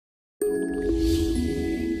Welcome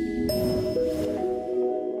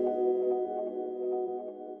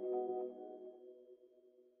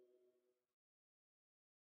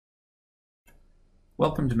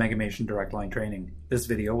to Megamation Direct Line Training. This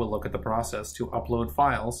video will look at the process to upload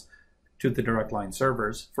files to the Direct Line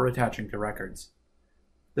servers for attaching to records.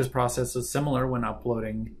 This process is similar when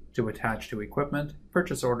uploading to attach to equipment,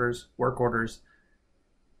 purchase orders, work orders,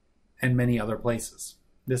 and many other places.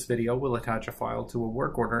 This video will attach a file to a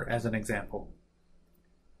work order as an example.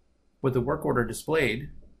 With the work order displayed,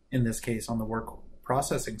 in this case on the work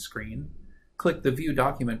processing screen, click the View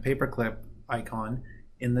Document paperclip icon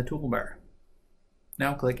in the toolbar.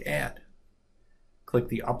 Now click Add. Click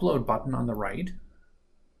the Upload button on the right.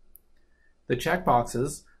 The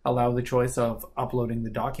checkboxes allow the choice of uploading the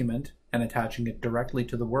document and attaching it directly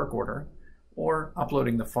to the work order, or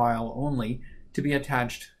uploading the file only to be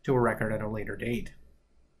attached to a record at a later date.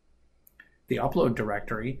 The upload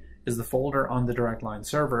directory is the folder on the Direct Line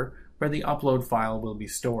server where the upload file will be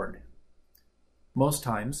stored. Most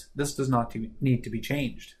times, this does not need to be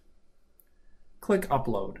changed. Click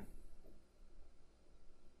Upload.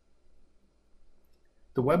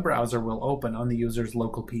 The web browser will open on the user's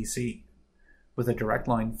local PC, with a Direct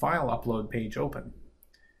Line file upload page open.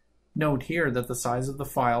 Note here that the size of the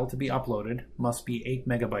file to be uploaded must be 8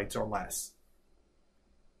 megabytes or less.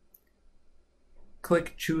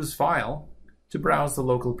 Click Choose File to browse the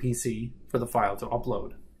local PC for the file to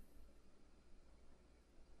upload.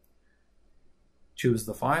 Choose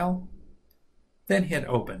the file, then hit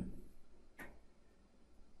Open.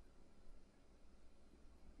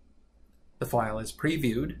 The file is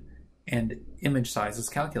previewed and image size is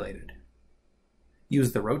calculated.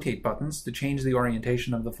 Use the rotate buttons to change the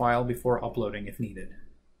orientation of the file before uploading if needed.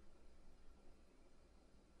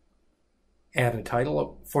 Add a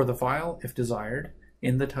title for the file if desired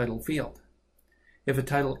in the title field. If a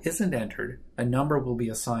title isn't entered, a number will be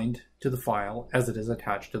assigned to the file as it is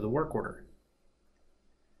attached to the work order.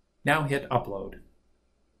 Now hit Upload.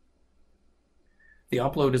 The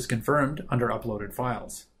upload is confirmed under Uploaded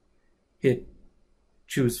Files. Hit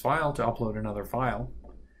Choose File to upload another file.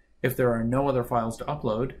 If there are no other files to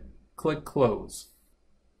upload, click Close.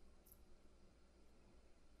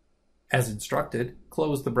 As instructed,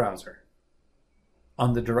 close the browser.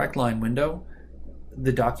 On the Direct Line window,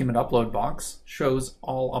 the Document Upload box shows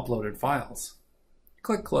all uploaded files.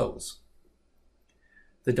 Click Close.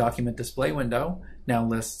 The Document Display window now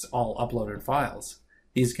lists all uploaded files.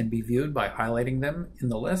 These can be viewed by highlighting them in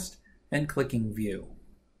the list and clicking View.